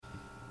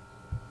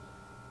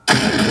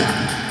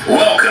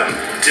Welcome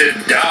to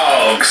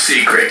Dog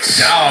Secrets.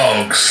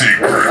 Dog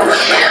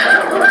Secrets.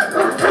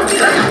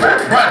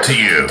 Brought to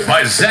you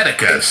by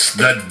Zeticus,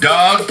 the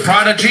Dog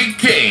Prodigy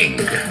King.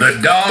 The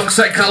Dog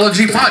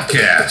Psychology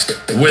Podcast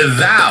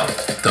without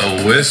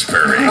the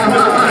whispering.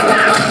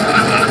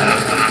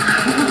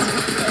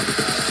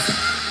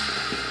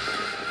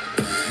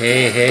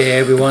 Hey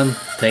everyone.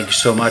 Thank you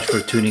so much for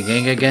tuning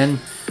in again.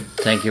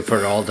 Thank you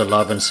for all the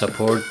love and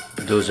support.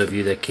 Those of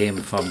you that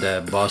came from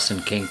the Boston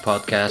King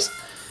podcast,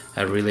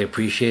 I really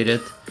appreciate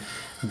it.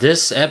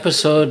 This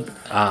episode,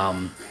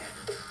 I'm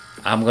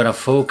going to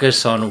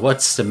focus on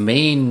what's the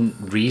main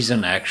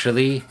reason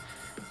actually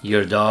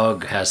your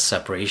dog has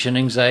separation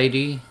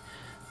anxiety,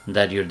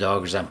 that your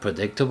dog is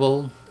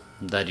unpredictable,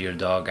 that your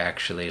dog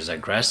actually is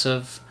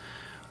aggressive,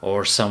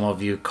 or some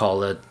of you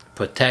call it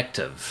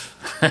protective.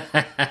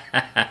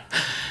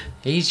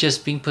 He's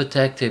just being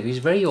protective. He's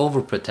very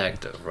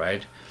overprotective,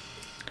 right?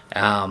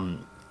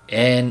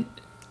 And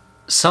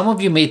some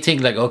of you may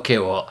think like, okay,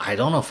 well, I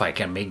don't know if I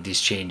can make these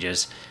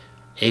changes.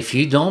 If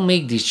you don't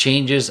make these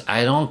changes,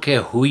 I don't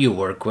care who you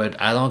work with.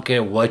 I don't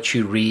care what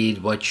you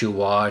read, what you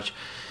watch.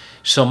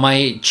 So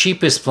my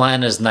cheapest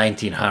plan is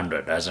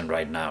 $1,900 as in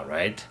right now,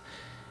 right?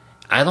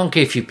 I don't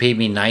care if you pay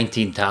me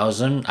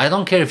 $19,000. I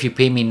don't care if you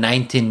pay me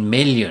 $19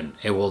 million.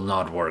 It will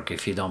not work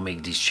if you don't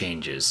make these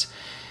changes.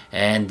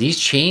 And these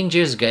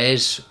changes,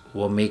 guys,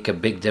 will make a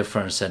big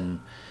difference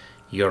in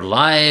your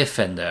life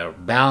and the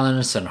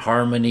balance and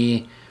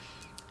harmony.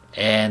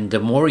 And the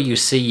more you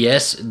say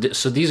yes,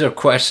 so these are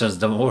questions,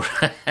 the more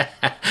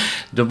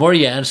the more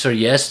you answer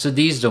yes to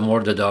these, the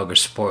more the dog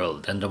is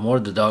spoiled. And the more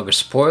the dog is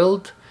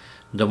spoiled,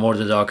 the more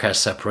the dog has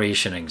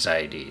separation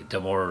anxiety, the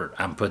more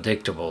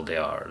unpredictable they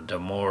are, the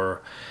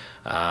more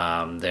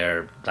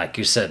they're, like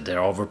you said, they're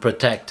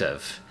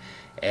overprotective.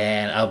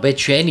 And I'll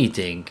bet you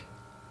anything,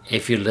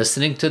 if you're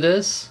listening to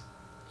this,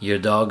 your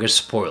dog is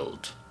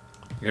spoiled.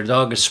 Your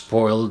dog is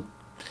spoiled.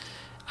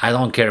 I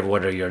don't care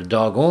whether you're a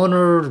dog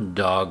owner,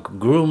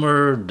 dog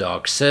groomer,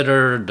 dog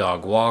sitter,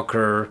 dog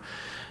walker,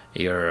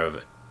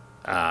 you're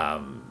a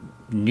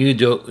new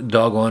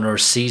dog owner,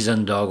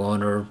 seasoned dog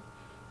owner.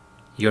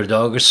 Your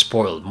dog is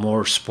spoiled,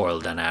 more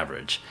spoiled than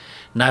average.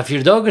 Now, if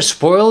your dog is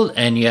spoiled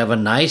and you have a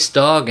nice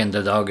dog and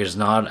the dog is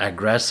not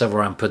aggressive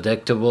or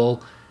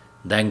unpredictable,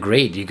 then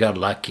great, you got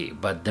lucky.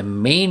 But the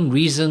main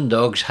reason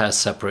dogs have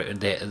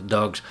separation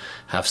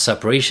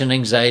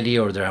anxiety,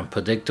 or they're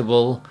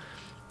unpredictable,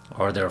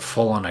 or they're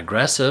full-on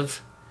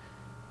aggressive,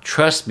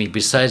 trust me,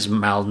 besides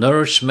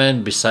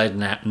malnourishment, besides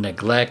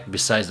neglect,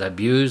 besides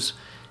abuse,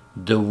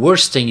 the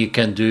worst thing you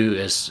can do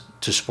is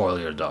to spoil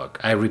your dog.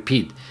 I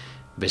repeat,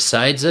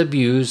 besides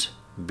abuse,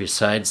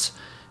 besides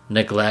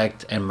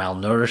neglect and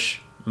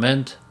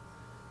malnourishment,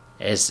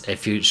 is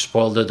if you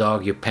spoil the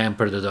dog, you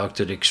pamper the dog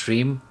to the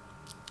extreme,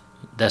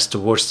 that's the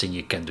worst thing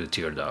you can do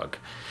to your dog.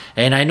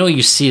 And I know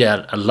you see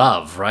that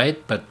love,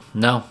 right? But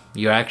no,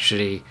 you're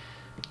actually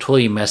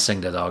totally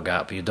messing the dog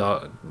up. Your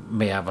dog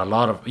may have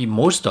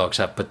most dogs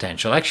have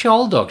potential. Actually,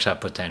 all dogs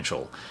have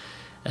potential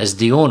as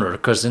the owner,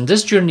 because in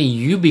this journey,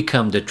 you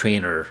become the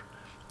trainer.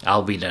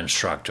 I'll be the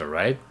instructor,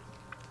 right?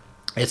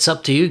 It's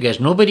up to you guys.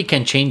 Nobody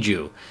can change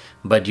you,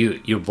 but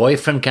your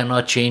boyfriend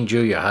cannot change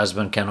you. Your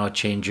husband cannot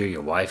change you.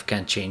 Your wife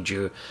can't change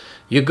you.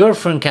 Your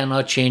girlfriend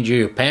cannot change you.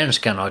 Your parents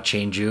cannot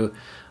change you.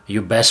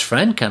 Your best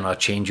friend cannot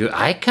change you.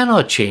 I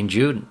cannot change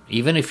you,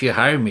 even if you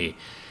hire me.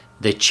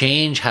 The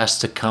change has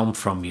to come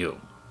from you.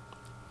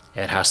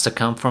 It has to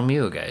come from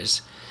you,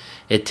 guys.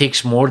 It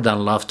takes more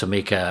than love to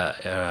make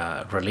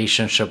a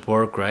relationship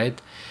work,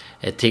 right?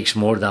 It takes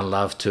more than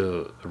love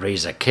to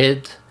raise a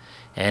kid.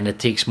 And it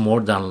takes more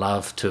than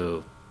love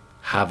to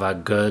have a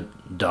good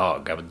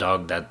dog. A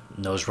dog that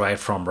knows right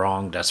from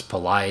wrong, that's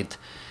polite,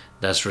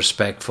 that's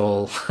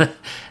respectful,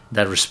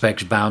 that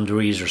respects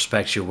boundaries,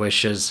 respects your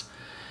wishes.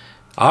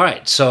 All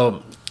right,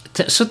 so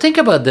think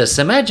about this.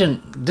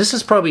 Imagine this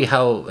is probably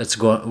how it's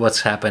going.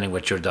 What's happening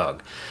with your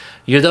dog?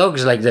 Your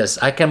dog's like this.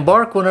 I can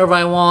bark whenever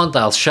I want.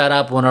 I'll shut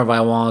up whenever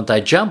I want. I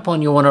jump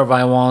on you whenever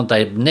I want.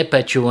 I nip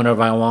at you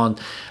whenever I want.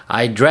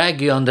 I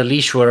drag you on the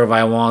leash whenever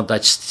I want.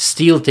 I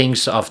steal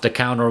things off the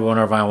counter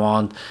whenever I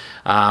want.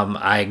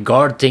 I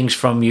guard things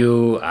from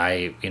you.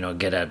 I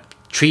get a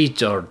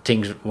treat or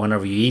things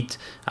whenever you eat.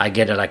 I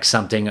get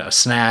a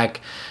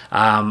snack.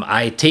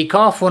 I take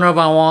off whenever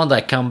I want. I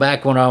come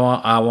back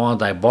whenever I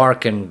want. I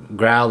bark and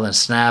growl and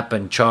snap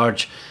and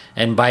charge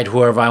and bite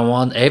whoever I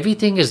want.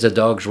 Everything is the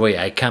dog's way.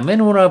 I come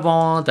in whenever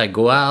I want. I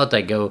go out.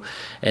 I go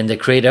in the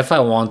crate if I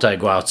want. I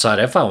go outside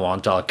if I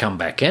want. I'll come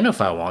back in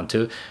if I want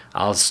to.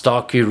 I'll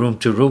stalk you room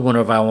to room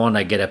whenever I want.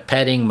 I get a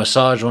petting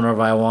massage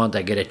whenever I want.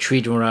 I get a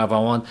treat whenever I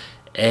want.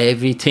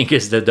 Everything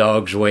is the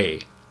dog's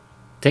way.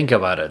 Think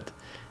about it.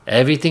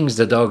 Everything's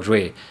the dog's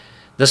way.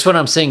 That's what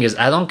I'm saying is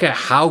I don't care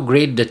how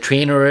great the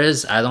trainer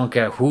is. I don't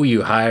care who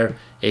you hire.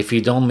 If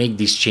you don't make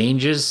these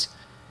changes,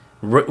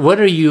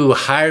 whether you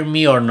hire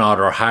me or not,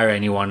 or hire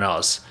anyone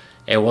else,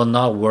 it will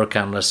not work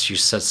unless you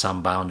set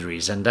some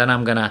boundaries. And then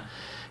I'm going to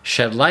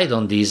shed light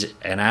on these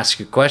and ask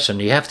you a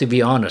question. You have to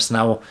be honest.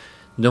 Now,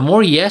 The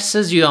more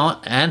yeses you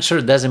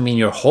answer doesn't mean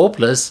you're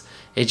hopeless.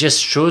 It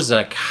just shows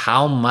like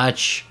how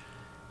much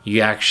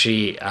you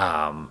actually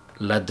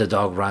let the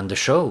dog run the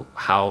show,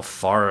 how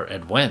far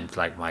it went.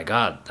 Like, my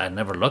God, I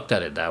never looked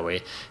at it that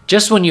way.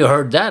 Just when you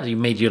heard that, it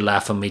made you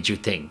laugh and made you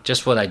think.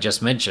 Just what I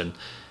just mentioned.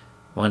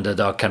 When the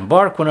dog can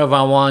bark whenever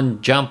I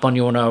want, jump on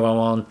you whenever I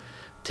want,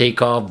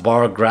 take off,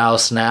 bark, growl,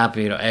 snap,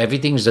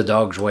 everything's the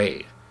dog's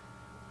way.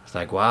 It's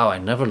like, wow, I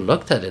never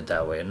looked at it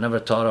that way. I never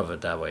thought of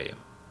it that way,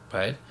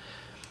 right?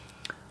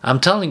 I'm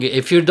telling you,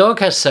 if your dog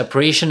has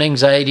separation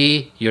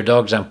anxiety, your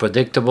dog's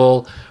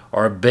unpredictable,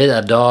 or bit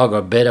a dog,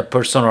 or bit a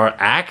person, or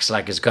acts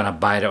like it's going to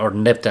bite or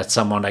nipped at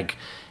someone, like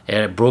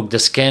it broke the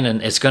skin,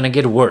 and it's going to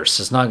get worse.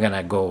 It's not going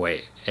to go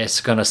away.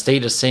 It's going to stay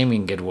the same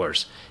and get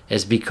worse.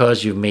 It's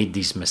because you've made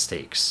these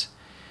mistakes.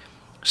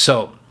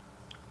 So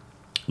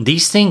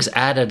these things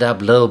added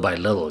up little by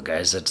little,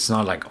 guys. It's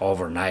not like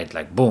overnight,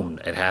 like boom,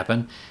 it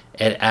happened.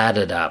 It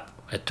added up.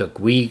 It took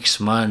weeks,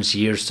 months,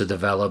 years to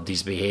develop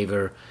these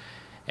behavior.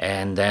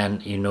 And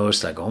then you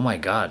notice like, oh my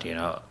God,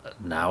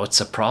 now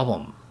it's a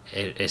problem.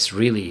 It's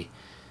really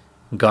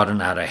gotten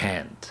out of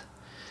hand.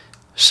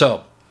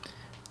 So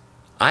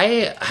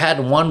I had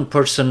one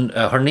person,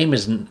 her name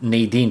is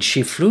Nadine.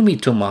 She flew me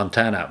to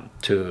Montana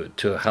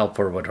to help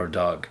her with her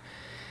dog.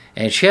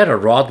 And she had a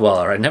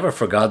Rottweiler. I never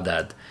forgot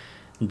that.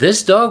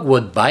 This dog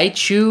would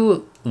bite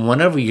you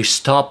whenever you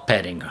stopped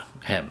petting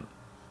him.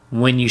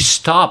 When you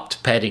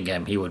stopped petting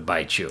him, he would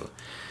bite you.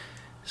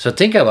 So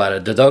think about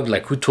it. The dog,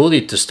 like, who told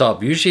you to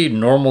stop? Usually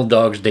normal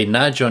dogs, they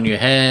nudge on your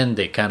hand,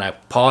 they kind of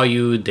paw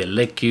you, they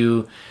lick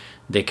you,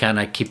 they kind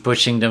of keep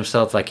pushing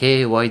themselves like,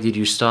 hey, why did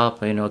you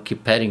stop?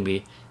 Keep petting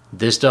me.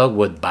 This dog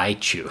would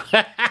bite you.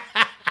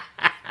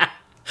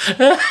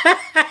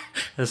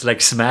 It's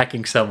like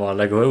smacking someone.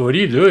 Like, what are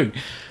you doing?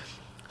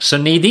 So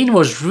Nadine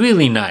was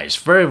really nice,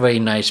 very, very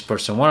nice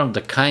person, one of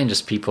the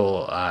kindest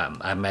people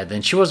I met.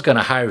 And she was going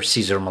to hire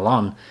Cesar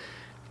Millan,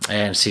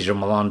 and Cesar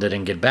Millan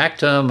didn't get back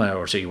to him,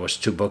 or so he was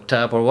too booked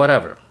up or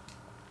whatever.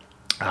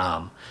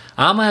 I'm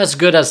as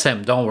good as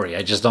him, don't worry.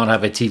 I just don't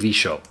have a TV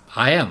show.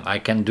 I am. I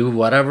can do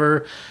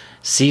whatever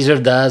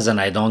Cesar does,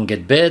 and I don't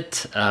get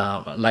bit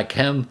like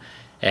him,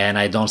 and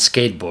I don't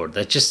skateboard.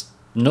 That's just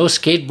no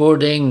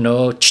skateboarding,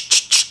 no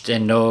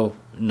and no,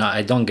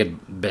 I don't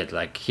get bit.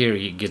 Like here,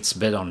 he gets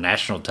bit on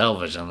national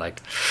television.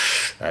 Like,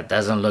 that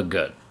doesn't look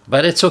good.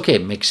 But it's okay.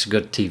 It makes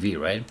good TV,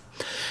 right?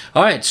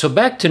 All right, so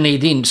back to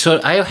Nadine. So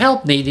I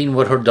helped Nadine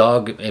with her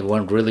dog. It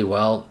went really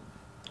well.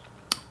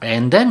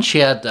 And then she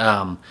had,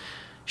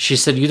 she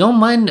said, you don't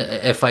mind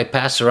if I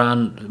pass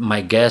around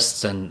my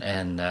guests and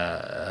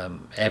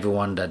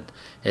everyone that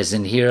is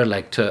in here,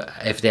 like,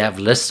 if they have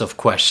lists of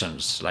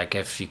questions, like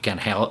if you can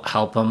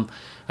help them.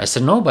 I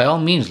said, no, by all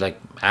means, like,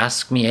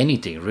 ask me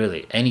anything,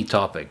 really, any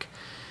topic.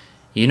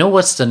 You know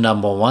what's the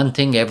number one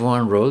thing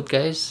everyone wrote,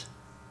 guys?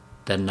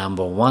 The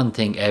number one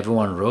thing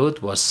everyone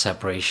wrote was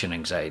separation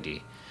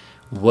anxiety.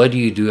 What do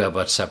you do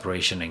about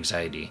separation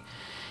anxiety?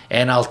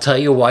 And I'll tell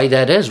you why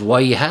that is,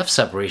 why you have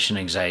separation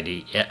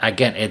anxiety.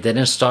 Again, it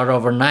didn't start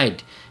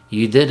overnight.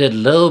 You did it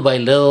little by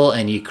little,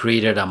 and you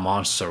created a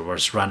monster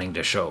was running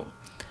the show.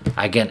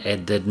 Again,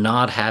 it did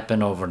not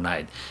happen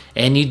overnight.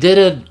 And you did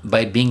it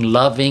by being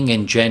loving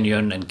and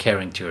genuine and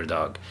caring to your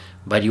dog.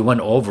 But you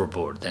went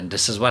overboard, and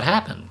this is what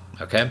happened,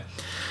 okay?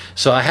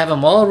 So I have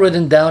them all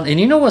written down. And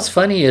you know what's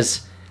funny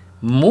is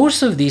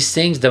most of these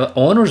things, the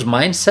owner's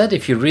mindset,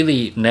 if you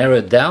really narrow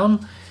it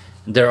down,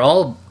 they're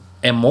all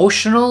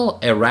emotional,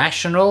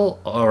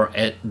 irrational, or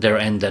they're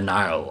in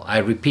denial. I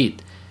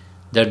repeat,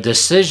 their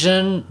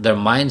decision, their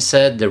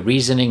mindset, their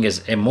reasoning is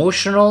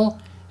emotional,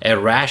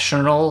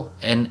 irrational,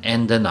 and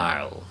in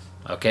denial.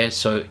 Okay,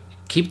 so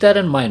keep that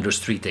in mind, those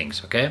three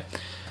things, okay?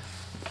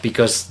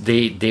 Because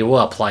they will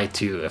apply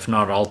to you. If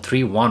not all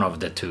three, one of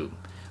the two.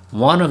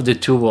 One of the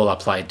two will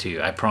apply to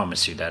you. I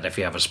promise you that if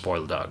you have a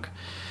spoiled dog.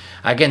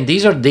 Again,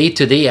 these are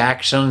day-to-day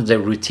actions, the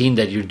routine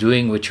that you're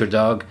doing with your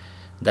dog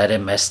that it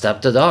messed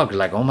up the dog.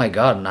 Like, oh my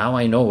God, now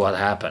I know what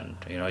happened.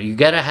 You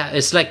gotta have,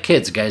 it's like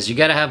kids, guys. You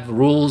gotta have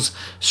rules,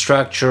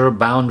 structure,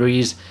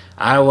 boundaries.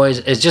 Otherwise,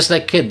 it's just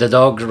like kid, the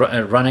dog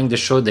running the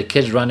show, the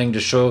kid's running the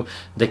show.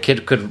 The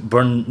kid could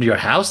burn your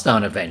house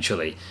down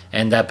eventually,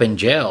 end up in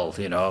jail,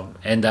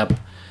 end up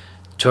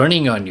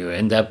turning on you,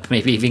 end up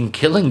maybe even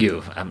killing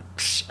you.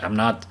 I'm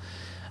not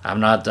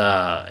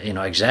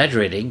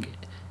exaggerating.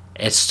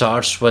 It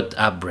starts with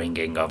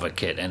upbringing of a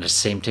kid, and the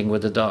same thing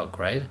with the dog,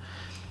 right?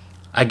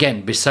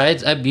 Again,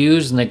 besides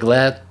abuse,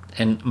 neglect,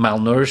 and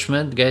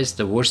malnourishment, guys,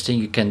 the worst thing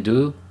you can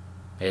do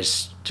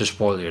is to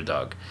spoil your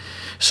dog.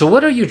 So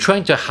what are you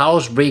trying to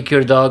housebreak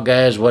your dog,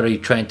 guys? What are you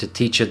trying to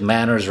teach it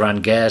manners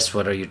around guests?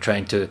 What are you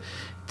trying to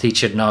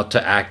teach it not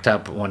to act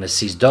up when it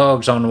sees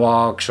dogs on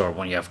walks, or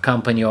when you have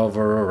company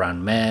over,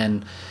 around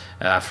men,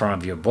 in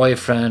front of your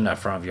boyfriend, in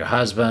front of your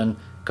husband?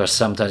 Because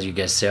sometimes you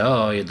guys say,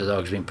 oh, the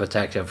dog's being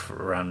protective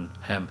around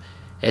him.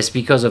 It's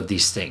because of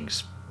these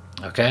things,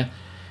 okay?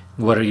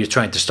 What are you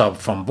trying to stop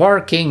from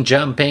barking,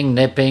 jumping,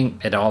 nipping?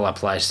 It all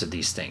applies to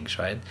these things,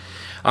 right?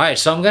 All right,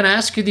 so I'm going to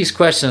ask you these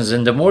questions,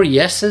 and the more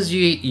yeses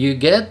you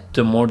get,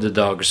 the more the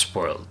dog is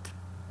spoiled.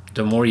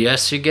 The more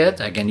yes you get,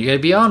 again, you got to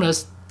be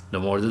honest, the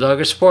more the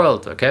dog is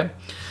spoiled, okay?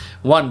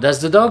 1,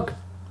 does the dog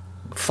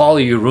follow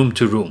you room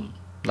to room,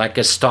 like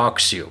it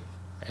stalks you?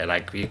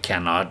 Like you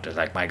cannot,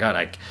 like my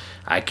God,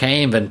 I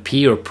can't even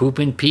pee or poop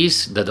in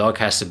peace. The dog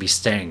has to be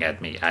staring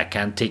at me. I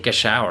can't take a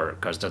shower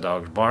because the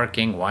dog's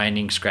barking,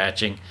 whining,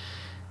 scratching.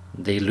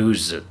 They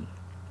lose it.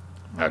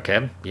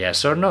 Okay,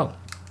 yes or no?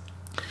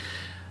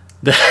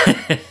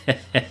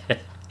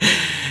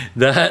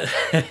 That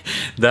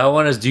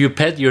one is, do you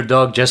pet your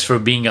dog just for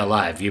being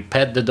alive? You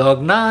pet the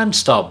dog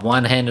non-stop.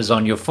 One hand is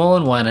on your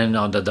phone, one hand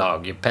on the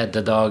dog. You pet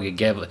the dog, you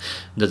give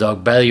the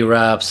dog belly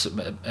rubs,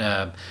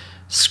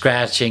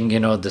 scratching,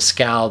 the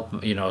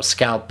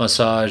scalp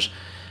massage.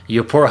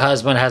 Your poor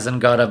husband hasn't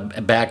got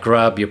a back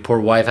rub. Your poor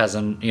wife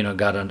hasn't,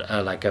 got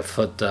a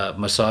foot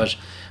massage.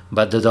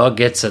 But the dog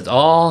gets it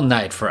all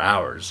night for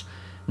hours.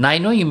 Now, I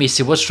know you may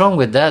say, what's wrong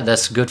with that?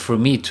 That's good for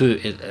me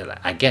too.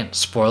 Again,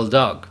 spoiled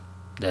dog.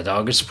 The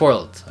dog is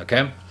spoiled,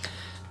 okay?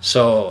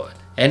 So,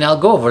 and I'll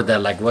go over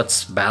that, like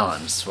what's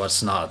balanced,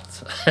 what's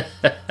not.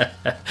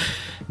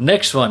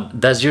 Next one,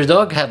 does your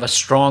dog have a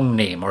strong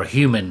name or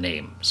human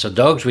name? So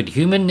dogs with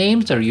human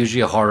names are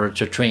usually harder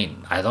to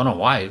train. I don't know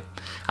why.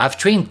 I've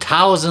trained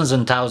thousands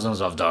and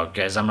thousands of dogs,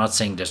 guys. I'm not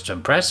saying this to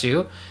impress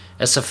you.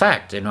 It's a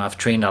fact. I've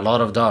trained a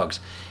lot of dogs.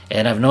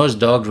 And I've noticed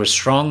dogs with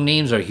strong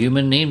names or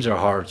human names are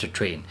harder to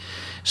train.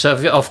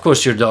 So, of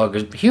course, your dog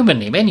is human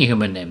name, any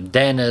human name,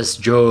 Dennis,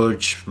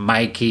 George,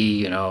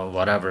 Mikey,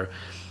 whatever.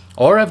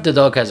 Or if the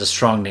dog has a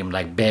strong name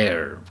like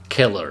Bear,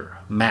 Killer,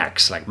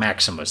 Max, like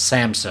Maximus,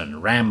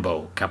 Samson,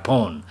 Rambo,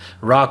 Capone,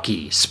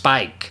 Rocky,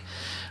 Spike.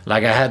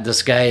 Like I had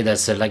this guy that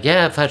said, like,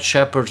 yeah, I've had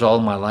shepherds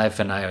all my life,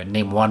 and I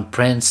named one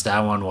Prince,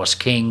 that one was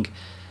King.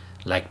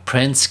 Like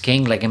Prince,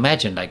 King, like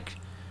imagine, like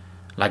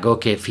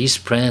okay, if he's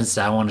Prince,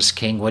 that one is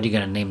King, what are you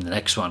going to name the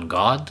next one?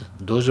 God?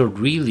 Those are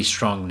really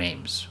strong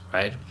names,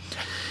 right?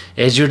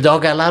 Is your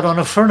dog allowed on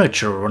a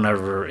furniture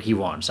whenever he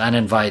wants,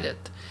 uninvited?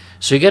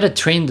 So you got to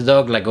train the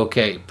dog like,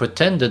 okay,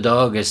 pretend the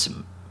dog is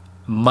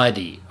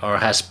muddy or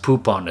has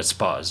poop on its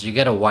paws. You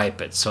got to wipe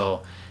it.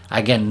 So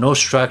again, no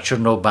structure,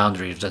 no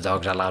boundaries. The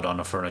dog's allowed on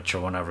the furniture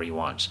whenever he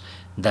wants.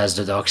 Does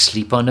the dog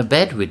sleep on the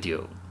bed with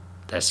you?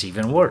 That's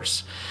even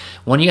worse.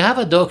 When you have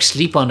a dog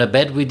sleep on the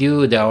bed with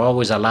you, they're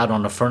always allowed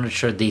on the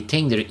furniture. They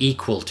think they're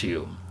equal to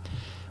you.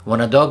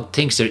 When a dog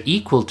thinks they're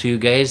equal to you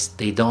guys,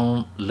 they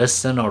don't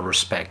listen or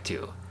respect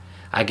you.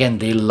 Again,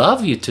 they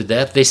love you to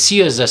death. They see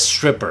you as a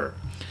stripper.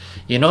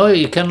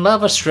 You can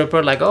love a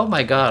stripper like, oh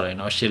my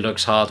God, she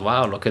looks hot.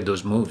 Wow, look at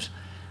those moves.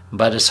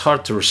 But it's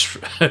hard to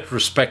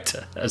respect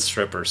a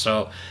stripper.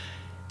 So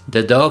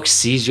the dog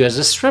sees you as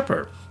a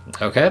stripper.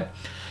 Okay?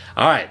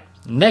 All right,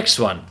 next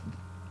one.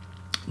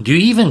 Do you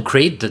even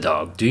crate the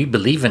dog? Do you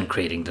believe in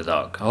crating the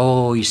dog?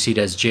 Oh, you see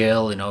that's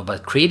jail,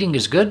 but crating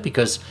is good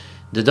because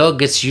the dog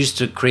gets used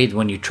to crate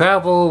when you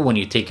travel, when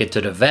you take it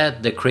to the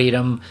vet, they crate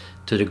them,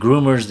 to the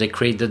groomers, they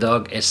crate the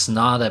dog. It's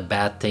not a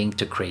bad thing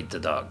to crate the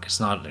dog. It's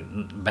not a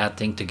bad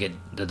thing to get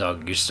the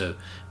dog used to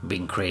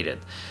being crated.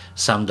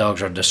 Some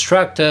dogs are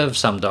destructive,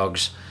 some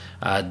dogs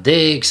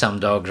dig, some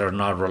dogs are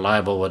not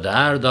reliable with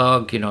our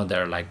dog,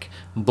 they're like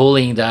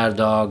bullying their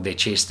dog, they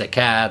chase the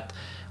cat.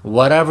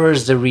 Whatever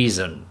is the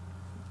reason,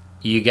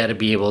 you got to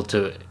be able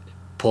to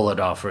pull it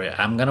off.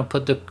 I'm going to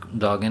put the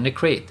dog in the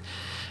crate.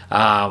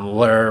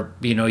 Where,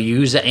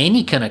 use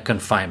any kind of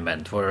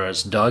confinement, whether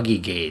it's doggy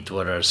gate,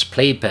 whether it's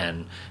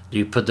playpen. Do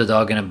you put the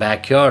dog in a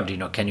backyard?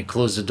 Can you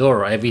close the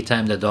door? Every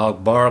time the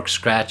dog barks,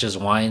 scratches,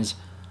 whines,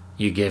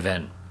 you give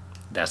in.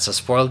 That's a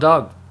spoiled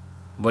dog.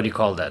 What do you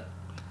call that?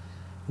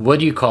 What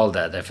do you call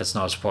that if it's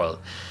not spoiled?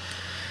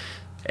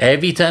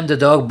 Every time the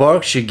dog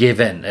barks, you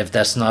give in. If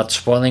that's not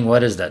spoiling,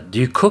 what is that?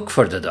 Do you cook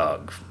for the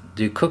dog?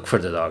 Do you cook for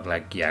the dog?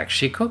 Like you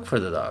actually cook for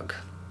the dog?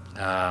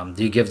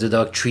 Do you give the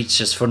dog treats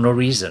just for no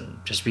reason,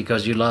 just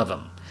because you love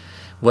him?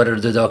 Whether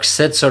the dog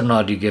sits or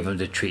not, you give him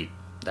the treat.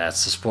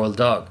 That's a spoiled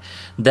dog.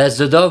 Does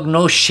the dog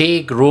know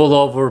shake, roll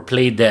over,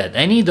 play dead?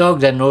 Any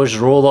dog that knows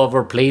roll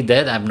over, play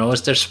dead, I've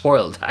noticed they're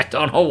spoiled. I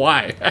don't know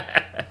why.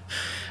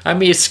 I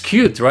mean, it's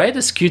cute, right?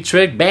 It's a cute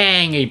trick.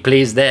 Bang, he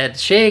plays dead.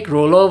 Shake,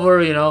 roll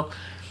over,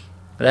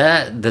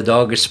 That the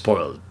dog is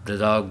spoiled. The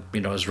dog,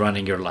 is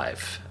running your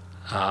life.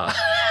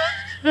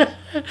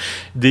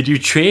 Did you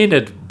train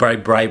it by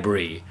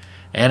bribery?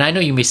 And I know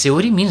you may say,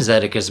 what do you mean,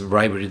 Zedek, is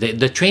bribery?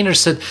 The trainer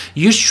said,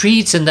 use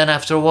treats, and then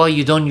after a while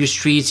you don't use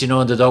treats,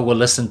 the dog will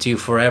listen to you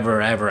forever,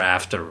 ever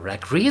after.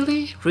 Like,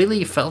 really? Really?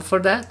 You fell for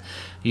that?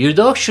 Your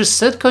dog should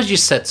sit because you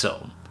said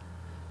so.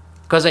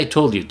 Because I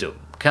told you to.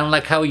 Kind of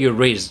like how you're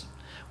raised.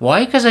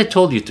 Why? Because I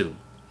told you to.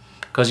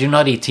 Because you're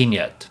not 18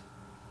 yet.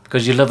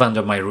 Because you live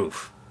under my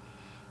roof.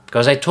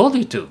 Because I told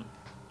you to.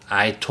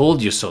 I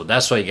told you so.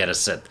 That's why you gotta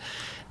sit.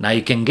 Now,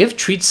 you can give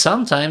treats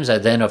sometimes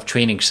at the end of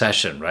training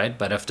session, right?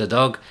 But if the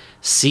dog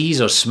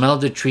sees or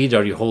smells the treat,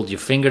 or you hold your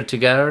finger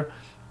together,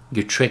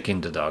 you're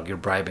tricking the dog. You're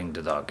bribing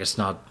the dog. It's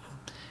not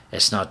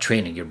It's not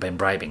training. You've been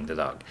bribing the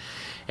dog.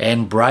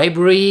 And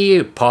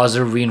bribery,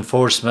 positive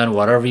reinforcement,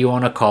 whatever you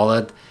want to call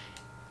it,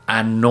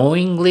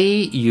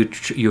 unknowingly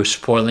you're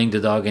spoiling the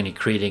dog and you're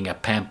creating a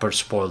pampered,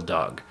 spoiled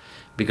dog.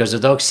 Because the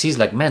dog sees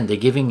like, man, they're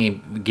giving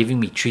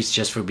me treats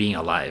just for being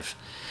alive.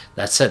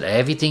 That's it.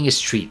 Everything is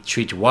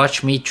treat.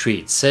 Watch me,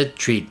 treat. Sit,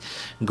 treat.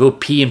 Go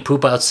pee and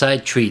poop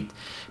outside, treat.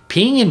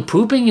 Peeing and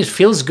pooping,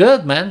 feels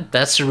good, man.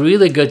 That's a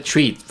really good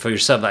treat for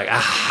yourself. Like,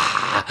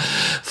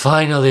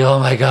 finally, oh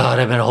my God,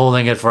 I've been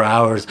holding it for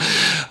hours.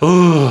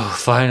 Ooh,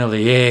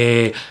 finally,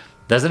 yay.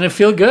 Doesn't it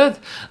feel good?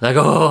 Like,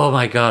 oh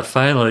my God,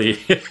 finally.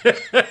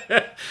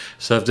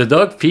 So if the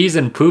dog pees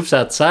and poops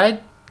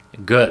outside,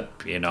 good,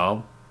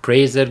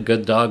 praise it,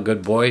 good dog,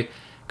 good boy.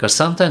 Because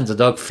sometimes the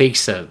dog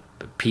fakes a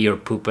pee or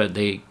poop.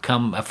 They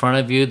come in front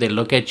of you, they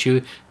look at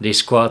you, they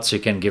squat, so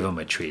you can give them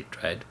a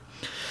treat, right?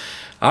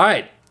 All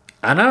right.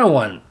 Another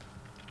one,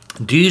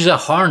 do you use a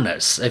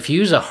harness? If you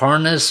use a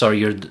harness or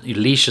your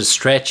leash is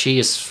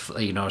stretchy,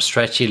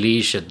 stretchy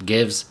leash, it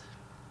gives,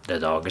 the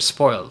dog is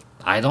spoiled.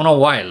 I don't know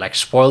why. Like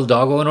spoiled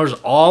dog owners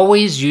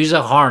always use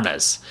a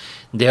harness.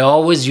 They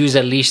always use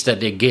a leash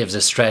that it gives,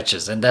 it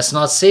stretches. And that's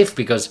not safe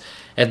because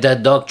if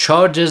that dog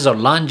charges or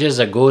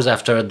lunges or goes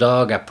after a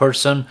dog, a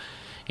person,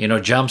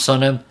 jumps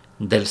on him,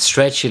 the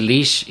stretchy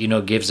leash,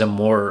 gives them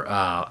more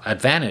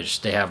advantage.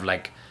 They have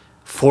like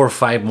 4 or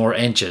 5 more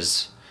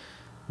inches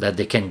that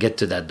they can get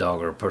to that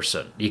dog or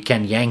person. You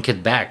can yank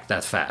it back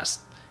that fast.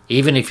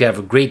 Even if you have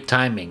a great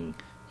timing,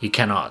 you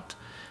cannot.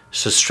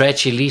 So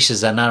stretchy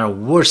leashes are not a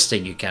worst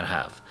thing you can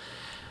have.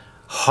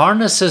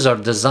 Harnesses are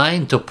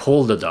designed to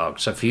pull the dog.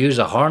 So if you use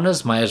a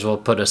harness, might as well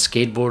put a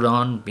skateboard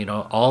on.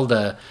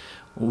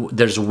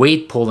 There's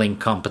weight pulling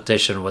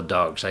competition with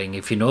dogs.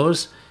 If you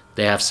notice,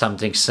 they have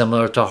something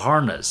similar to a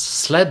harness.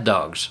 Sled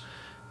dogs,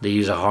 they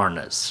use a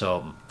harness.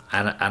 So,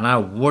 and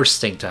a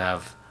worst thing to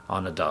have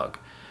on a dog.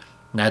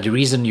 Now, the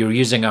reason you're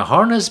using a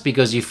harness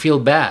because you feel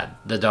bad.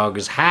 The dog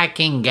is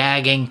hacking,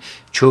 gagging,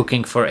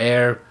 choking for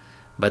air,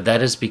 but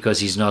that is because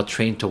he's not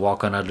trained to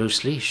walk on a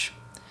loose leash.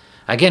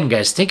 Again,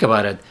 guys, think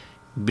about it.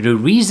 The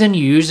reason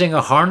you're using a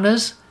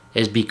harness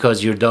is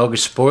because your dog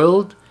is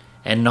spoiled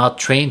and not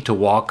trained to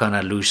walk on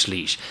a loose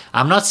leash.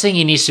 I'm not saying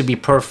he needs to be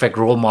perfect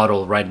role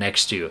model right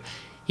next to you.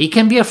 He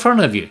can be in front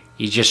of you.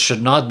 He just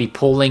should not be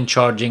pulling,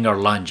 charging, or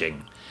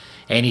lunging.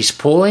 And he's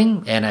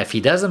pulling, and if he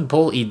doesn't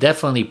pull, he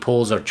definitely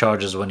pulls or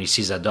charges when he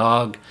sees a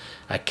dog,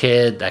 a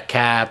kid, a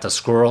cat, a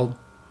squirrel.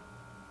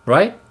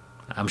 Right?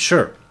 I'm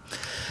sure.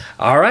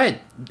 All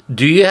right.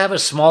 Do you have a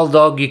small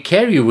dog you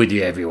carry with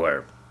you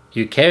everywhere?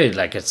 You carry it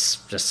like it's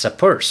just a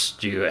purse.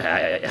 Do you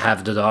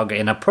have the dog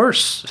in a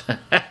purse,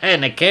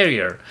 in a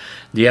carrier?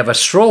 Do you have a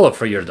stroller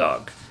for your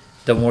dog?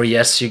 The more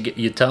yes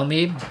you tell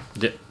me,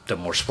 the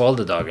more spoiled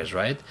the dog is,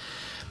 right?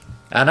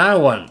 Another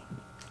one.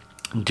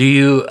 Do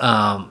you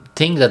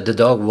think that the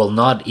dog will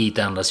not eat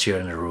unless you're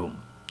in the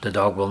room? The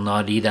dog will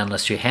not eat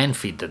unless you hand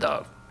feed the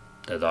dog.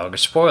 The dog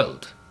is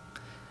spoiled.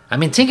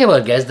 Think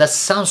about it, guys. That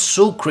sounds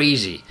so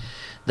crazy.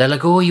 They're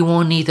like, oh, he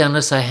won't eat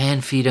unless I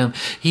hand feed him.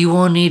 He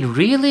won't eat.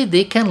 Really?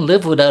 They can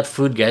live without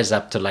food, guys,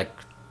 up to like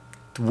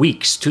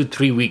weeks,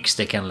 2-3 weeks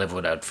they can live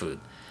without food.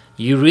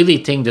 You really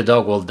think the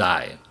dog will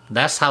die?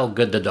 That's how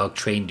good the dog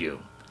trained you.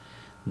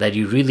 That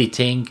you really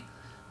think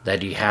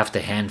that you have to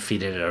hand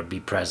feed it or be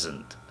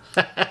present.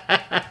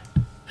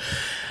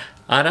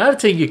 Another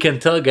thing you can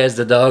tell, guys,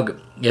 the dog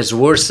is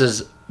worse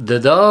is the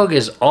dog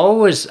is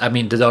always,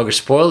 the dog is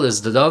spoiled,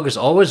 is the dog is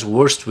always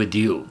worst with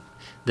you.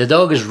 The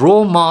dog is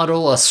role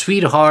model, a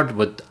sweetheart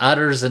with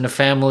others in the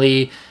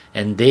family,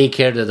 and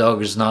daycare, the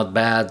dog is not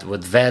bad,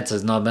 with vets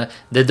is not bad.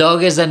 The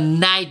dog is a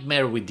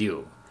nightmare with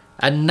you.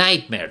 A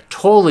nightmare,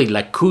 totally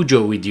like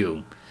Cujo with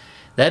you.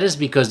 That is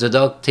because the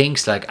dog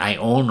thinks like, I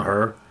own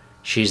her,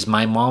 she's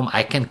my mom,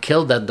 I can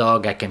kill that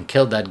dog, I can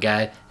kill that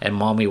guy, and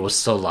mommy will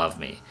still love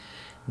me.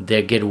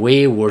 They get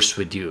way worse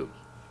with you.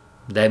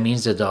 That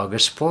means the dog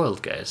is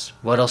spoiled, guys.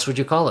 What else would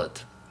you call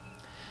it?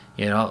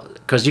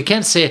 Because you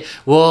can't say,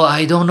 well,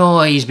 I don't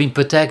know, he's been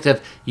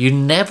protective. You've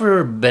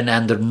never been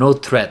under no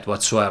threat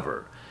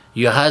whatsoever.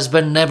 Your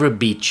husband never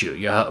beat you.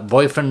 Your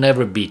boyfriend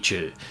never beat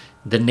you.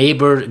 The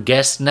neighbor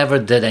guest never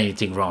did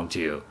anything wrong to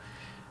you.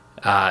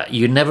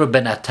 You've never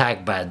been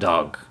attacked by a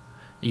dog.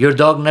 Your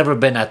dog never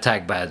been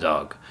attacked by a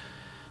dog.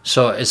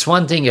 So it's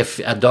one thing if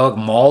a dog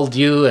mauled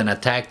you and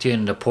attacked you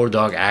and the poor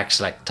dog acts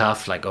like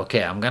tough, like,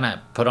 okay, I'm going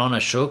to put on a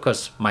show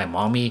because my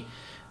mommy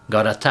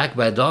got attacked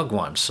by a dog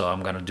once, so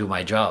I'm going to do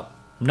my job.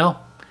 No.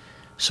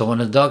 So when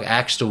a dog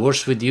acts the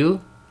worst with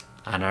you,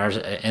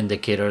 another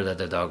indicator that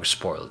the dog is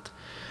spoiled.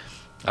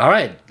 All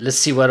right, let's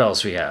see what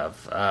else we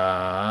have.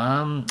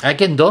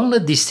 Again, don't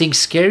let these things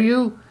scare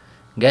you.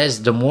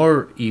 Guys, the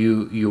more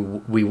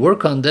we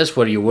work on this,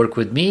 whether you work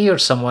with me or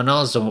someone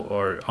else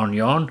or on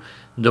your own,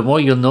 the more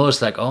you'll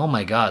notice like, oh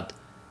my God,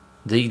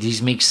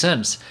 these make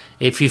sense.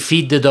 If you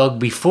feed the dog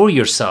before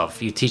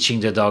yourself, you're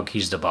teaching the dog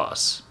he's the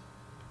boss.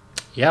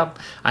 Yeah,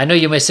 I know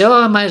you may say,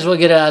 oh, I might as well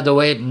get it out of the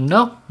way.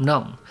 No.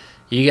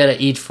 You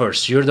gotta eat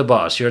first. You're the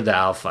boss. You're the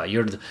alpha.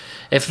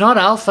 If not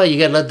alpha, you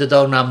gotta let the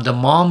dog know I'm the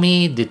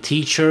mommy, the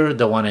teacher,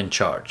 the one in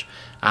charge.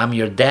 I'm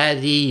your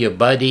daddy, your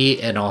buddy,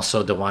 and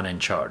also the one in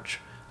charge.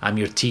 I'm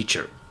your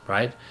teacher,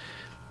 right?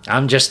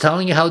 I'm just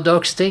telling you how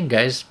dogs think,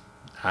 guys.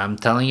 I'm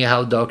telling you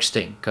how dogs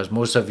think, because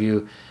most of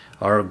you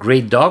are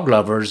great dog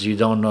lovers. You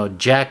don't know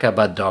jack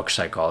about dog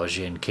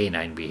psychology and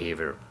canine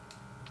behavior.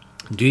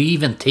 Do you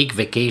even take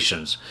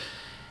vacations?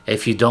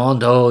 If you don't,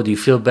 do you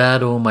feel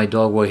bad? Oh, my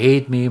dog will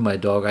hate me. I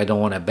don't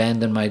want to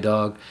abandon my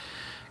dog.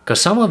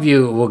 Because some of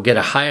you will get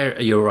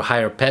you're a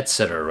higher pet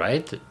sitter,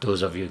 right?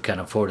 Those of you who can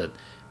afford it.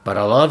 But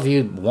a lot of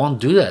you won't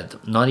do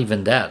that. Not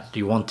even that.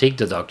 You won't take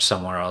the dog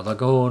somewhere else.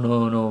 Like, oh,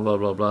 no, blah,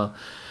 blah, blah.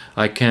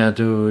 I can't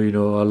do,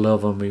 I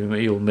love him.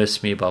 You'll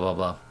miss me, blah, blah,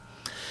 blah.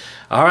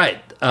 All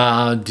right.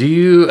 Do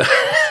you...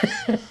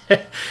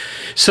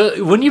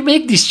 So when you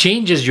make these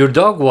changes, your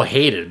dog will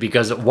hate it,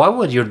 because why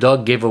would your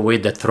dog give away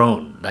the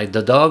throne? Like,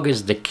 the dog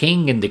is the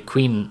king and the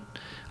queen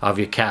of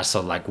your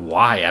castle. Like,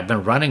 why? I've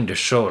been running the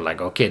show.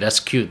 Like, okay, that's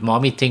cute.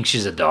 Mommy thinks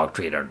she's a dog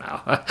trainer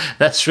now.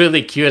 That's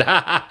really cute.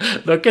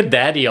 Look at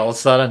daddy. All of a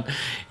sudden,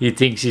 he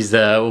thinks he's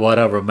the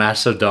whatever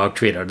master dog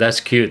trainer. That's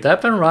cute.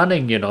 I've been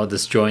running,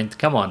 this joint.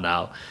 Come on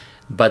now.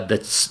 But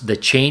the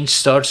change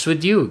starts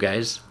with you,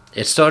 guys.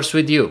 It starts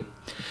with you.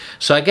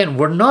 So again,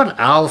 we're not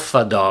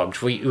alpha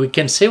dogs. We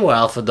can say we're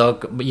alpha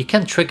dog, but you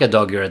can't trick a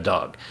dog. You're a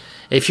dog.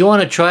 If you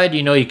want to try it,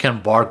 you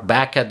can bark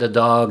back at the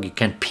dog. You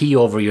can pee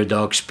over your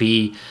dog's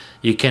pee.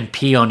 You can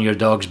pee on your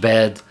dog's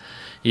bed.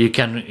 You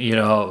can,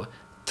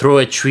 throw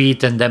a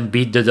treat and then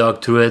beat the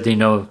dog to it,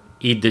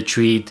 eat the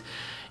treat.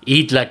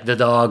 Eat like the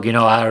dog,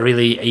 I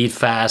really eat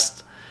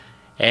fast.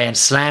 And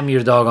slam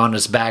your dog on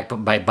his back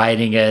by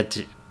biting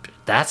it.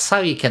 That's how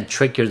you can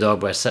trick your dog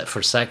for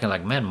a second.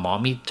 Like, man,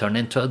 mommy turned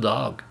into a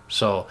dog.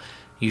 So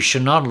you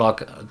should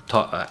not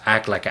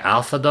act like an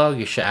alpha dog.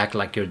 You should act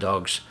like your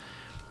dog's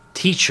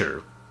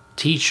teacher,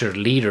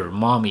 leader,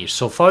 mommy.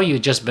 So far,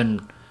 you've just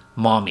been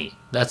mommy.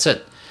 That's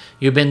it.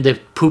 You've been the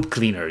poop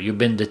cleaner. You've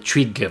been the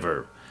treat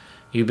giver.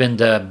 You've been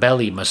the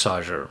belly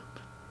massager.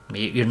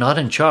 You're not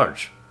in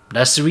charge.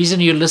 That's the reason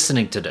you're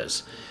listening to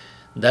this.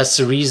 That's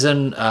the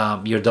reason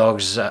your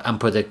dog's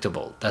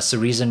unpredictable. That's the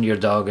reason your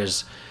dog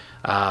is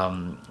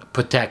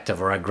protective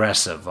or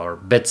aggressive or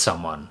bit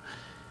someone.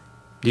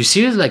 Do you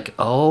see it? Like,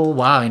 oh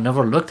wow, I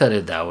never looked at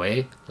it that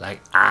way.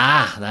 Like,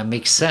 that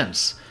makes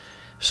sense.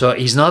 So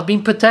he's not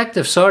being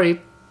protective.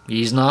 Sorry,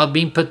 he's not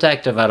being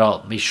protective at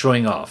all. He's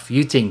showing off.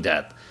 You think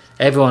that.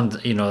 Everyone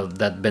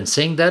that been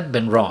saying that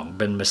been wrong,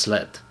 been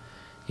misled.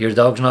 Your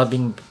dog's not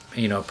being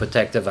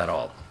protective at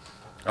all.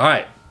 All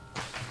right.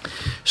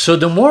 So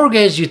the more,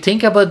 guys, you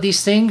think about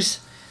these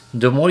things,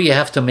 the more you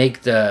have to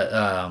make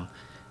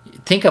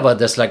think about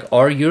this. Like,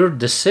 are your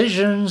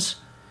decisions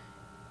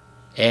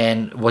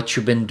and what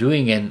you've been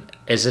doing, and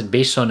is it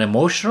based on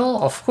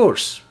emotional? Of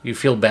course, you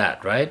feel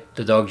bad, right?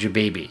 The dog's your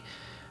baby.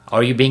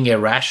 Are you being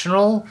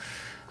irrational?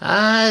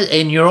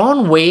 In your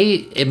own way,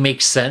 it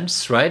makes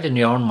sense, right? In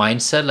your own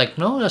mindset, like,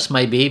 no, that's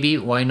my baby,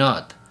 why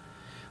not?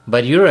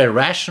 But you're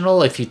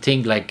irrational if you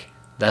think, like,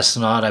 that's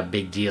not a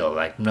big deal.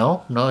 Like,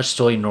 no, it's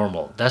totally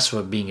normal. That's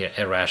what being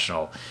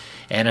irrational.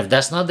 And if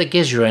that's not the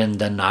case, you're in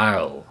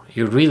denial.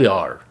 You really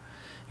are.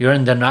 You're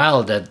in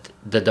denial that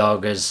the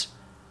dog is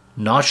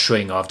not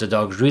showing off. The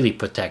dog's really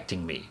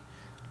protecting me.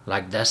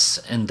 Like, that's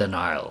in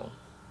denial.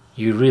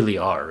 You really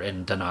are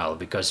in denial,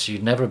 because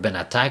you've never been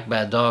attacked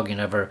by a dog.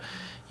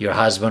 Your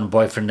husband,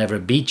 boyfriend never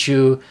beat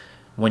you.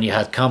 When you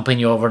had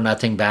company over,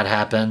 nothing bad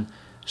happened.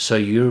 So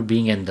you're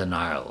being in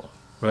denial,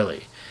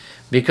 really.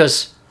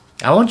 Because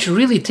I want you to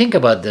really think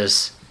about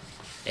this.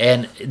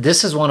 And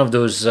this is one of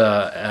those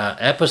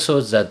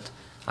episodes that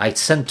I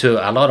send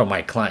to a lot of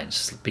my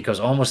clients, because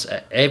almost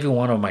every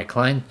one of my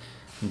clients,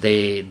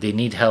 they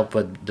need help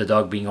with the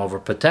dog being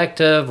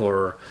overprotective,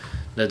 or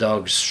the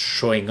dog's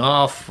showing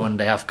off when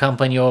they have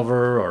company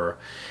over, or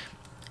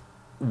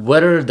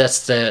whether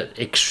that's the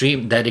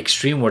extreme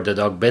where the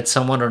dog bit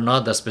someone or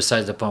not, that's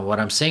besides the point. What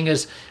I'm saying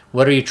is,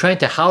 whether you're trying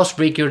to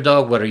housebreak your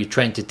dog, whether you're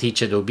trying to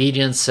teach it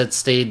obedience, sit,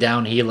 stay,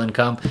 down, heel, and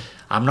come.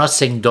 I'm not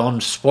saying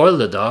don't spoil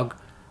the dog.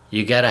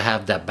 You gotta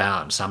have that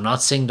balance. I'm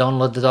not saying don't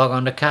let the dog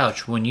on the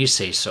couch when you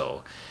say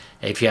so.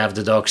 If you have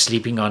the dog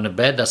sleeping on the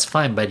bed, that's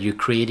fine, but you're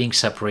creating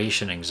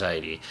separation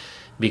anxiety.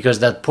 Because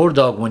that poor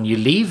dog, when you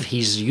leave,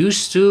 he's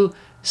used to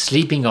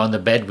sleeping on the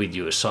bed with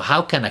you. So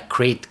how can a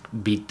crate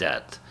beat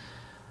that?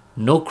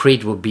 No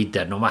crate will beat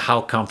that, no matter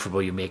how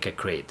comfortable you make a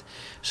crate.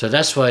 So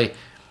that's why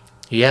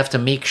you have to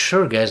make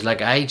sure, guys.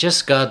 Like, I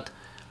just got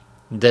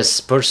this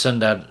person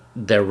that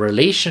their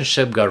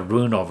relationship got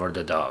ruined over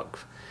the dog.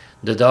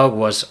 The dog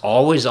was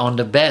always on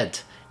the bed,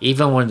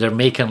 even when they're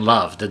making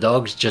love. The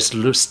dog's just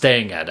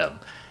staring at him.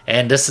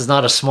 And this is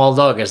not a small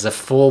dog. It's a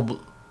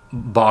full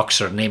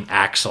boxer named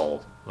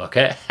Axel.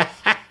 Okay?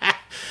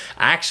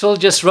 Axel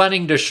just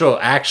running the show.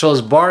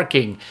 Axel's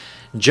barking,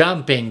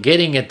 jumping,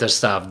 getting into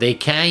stuff. They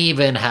can't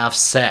even have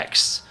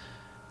sex.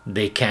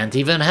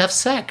 It's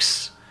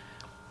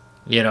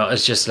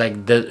just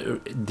like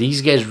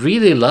these guys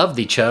really loved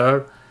each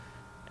other,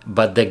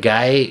 But the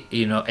guy,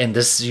 and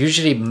this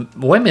usually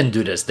women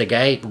do this. The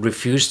guy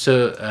refused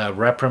to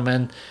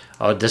reprimand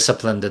or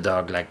discipline the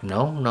dog. Like,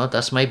 no,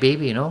 that's my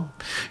baby,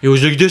 He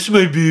was like, "That's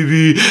my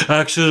baby.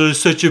 Axel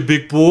is such a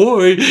big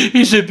boy.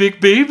 He's a big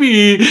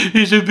baby.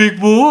 He's a big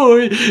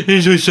boy.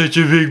 He's such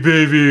a big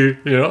baby,"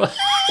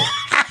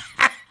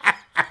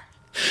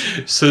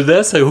 So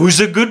that's who's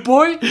a good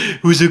boy?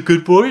 Who's a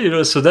good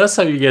boy? So that's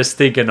how you guys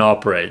think and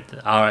operate.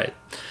 All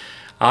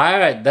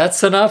right.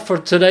 That's enough for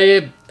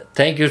today.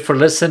 Thank you for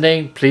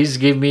listening. Please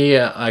give me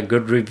a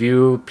good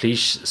review.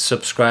 Please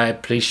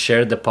subscribe. Please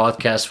share the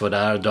podcast with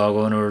our dog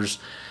owners,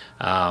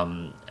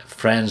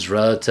 friends,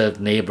 relatives,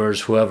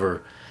 neighbors,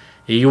 whoever.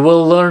 You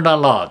will learn a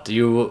lot.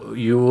 You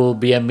will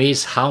be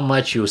amazed how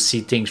much you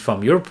see things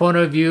from your point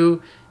of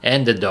view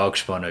and the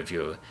dog's point of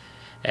view.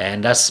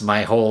 And that's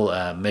my whole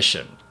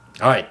mission.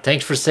 All right.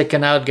 Thanks for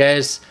sticking out,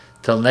 guys.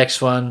 Till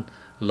next one.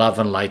 Love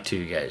and light to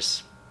you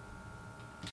guys.